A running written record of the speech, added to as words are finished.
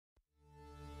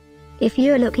If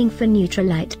you're looking for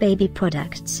Nutrilite baby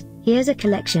products, here's a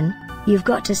collection you've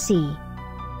got to see.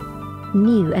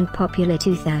 New and popular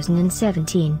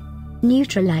 2017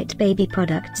 Nutrilite baby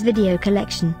products video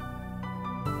collection.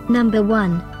 Number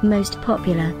 1, most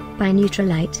popular, by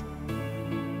Nutrilite.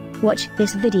 Watch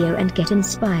this video and get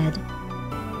inspired.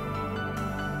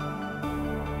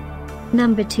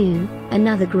 Number 2,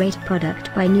 another great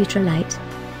product by Nutrilite.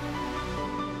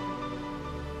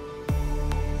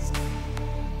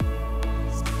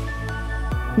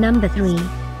 Number 3.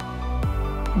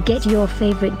 Get your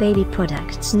favorite baby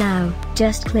products now,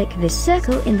 just click this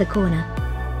circle in the corner.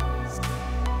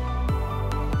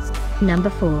 Number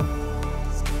 4.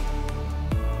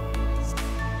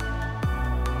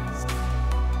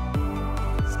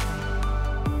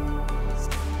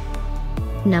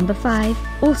 Number 5,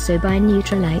 also by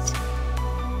Nutrilite.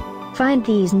 Find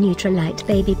these Nutrilite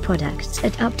baby products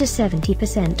at up to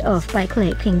 70% off by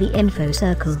clicking the info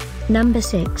circle. Number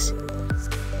 6.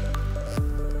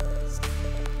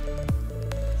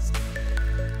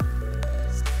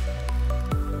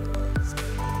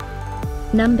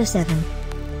 Number 7.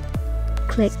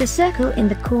 Click the circle in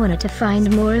the corner to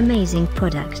find more amazing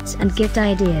products and gift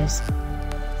ideas.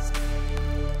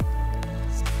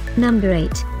 Number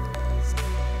 8.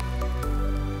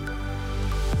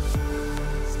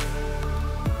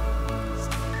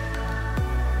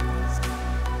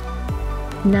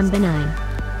 Number 9.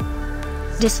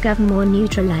 Discover more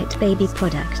Nutrilite baby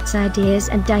products ideas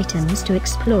and items to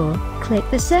explore, click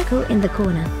the circle in the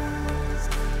corner.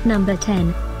 Number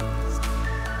 10.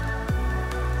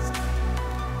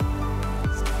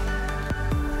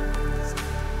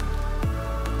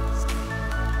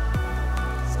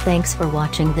 Thanks for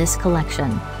watching this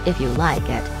collection. If you like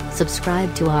it,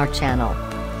 subscribe to our channel.